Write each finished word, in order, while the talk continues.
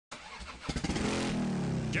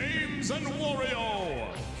Games and Wario.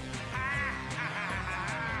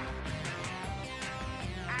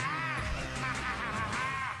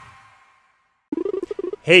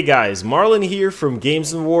 Hey guys, Marlon here from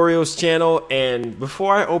Games and Wario's channel, and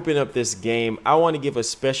before I open up this game, I want to give a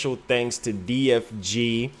special thanks to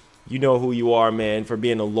DFG. You know who you are, man, for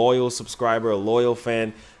being a loyal subscriber, a loyal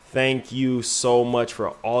fan. Thank you so much for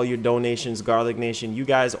all your donations, Garlic Nation. You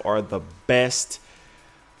guys are the best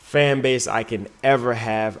fan base I can ever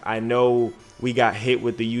have. I know we got hit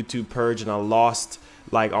with the YouTube purge and I lost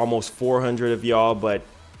like almost 400 of y'all, but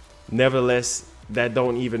nevertheless, that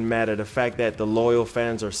don't even matter. The fact that the loyal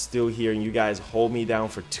fans are still here and you guys hold me down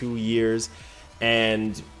for 2 years,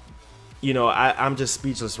 and you know, I'm just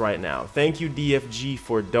speechless right now. Thank you, DFG,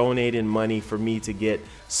 for donating money for me to get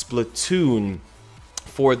Splatoon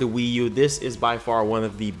for the Wii U. This is by far one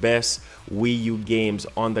of the best Wii U games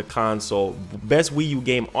on the console. Best Wii U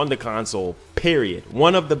game on the console, period.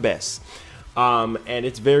 One of the best. And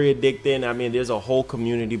it's very addicting. I mean, there's a whole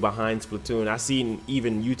community behind Splatoon. I've seen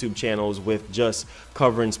even YouTube channels with just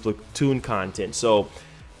covering Splatoon content. So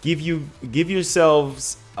give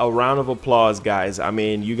yourselves a round of applause, guys. I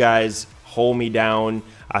mean, you guys hold me down.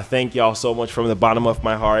 I thank y'all so much from the bottom of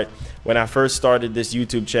my heart. When I first started this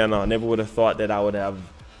YouTube channel, I never would have thought that I would have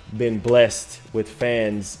been blessed with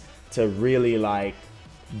fans to really like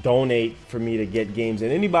donate for me to get games.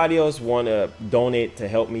 And anybody else want to donate to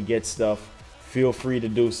help me get stuff, feel free to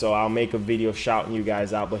do so. I'll make a video shouting you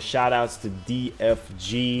guys out. But shout outs to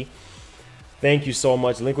DFG. Thank you so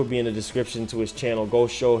much. Link will be in the description to his channel. Go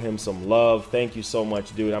show him some love. Thank you so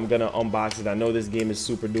much, dude. I'm gonna unbox it. I know this game is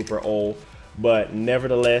super duper old, but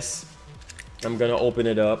nevertheless, I'm gonna open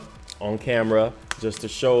it up on camera just to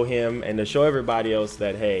show him and to show everybody else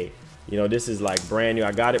that, hey, you know, this is like brand new.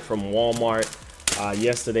 I got it from Walmart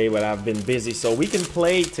yesterday, but I've been busy, so we can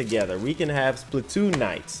play together. We can have Splatoon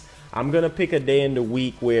nights. I'm gonna pick a day in the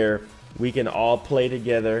week where we can all play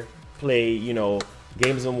together, play, you know,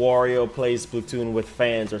 Games and Wario plays Splatoon with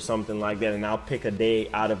fans or something like that, and I'll pick a day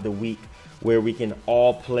out of the week where we can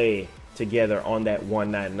all play together on that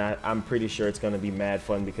one night. And I'm pretty sure it's gonna be mad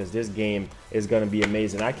fun because this game is gonna be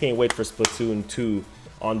amazing. I can't wait for Splatoon 2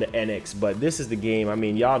 on the NX, but this is the game. I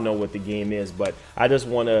mean, y'all know what the game is, but I just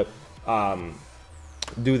want to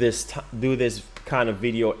do this kind of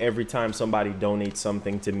video every time somebody donates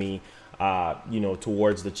something to me, you know,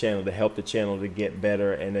 towards the channel, to help the channel to get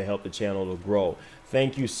better and to help the channel to grow.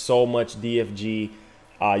 Thank you so much, DFG.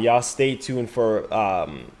 Y'all stay tuned for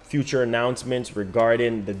future announcements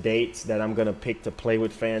regarding the dates that I'm gonna pick to play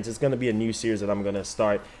with fans. It's gonna be a new series that I'm gonna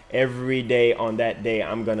start every day. On that day,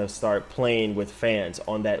 I'm gonna start playing with fans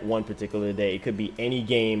on that one particular day. It could be any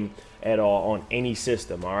game at all on any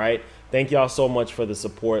system. All right. Thank y'all so much for the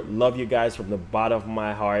support. Love you guys from the bottom of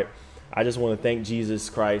my heart. I just want to thank Jesus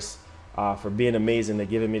Christ for being amazing, to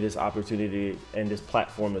giving me this opportunity and this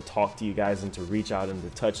platform to talk to you guys and to reach out and to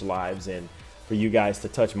touch lives, and for you guys to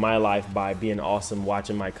touch my life by being awesome,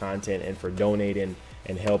 watching my content, and for donating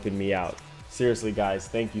and helping me out. Seriously, guys,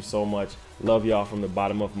 thank you so much. Love y'all from the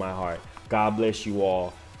bottom of my heart. God bless you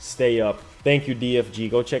all. Stay up. Thank you, DFG.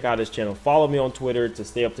 Go check out his channel. Follow me on Twitter to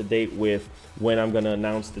stay up to date with when I'm going to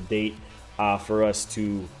announce the date for us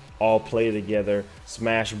to all play together.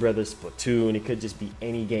 Smash Brothers, Splatoon. It could just be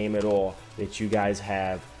any game at all that you guys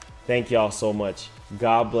have. Thank y'all so much.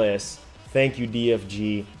 God bless. Thank you,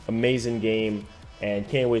 DFG. Amazing game, and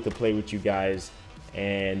can't wait to play with you guys.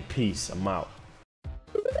 And peace. I'm out.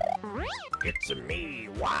 It's me,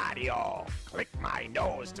 Wario. Click my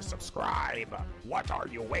nose to subscribe. What are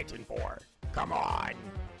you waiting for? Come on.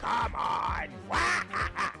 Come on.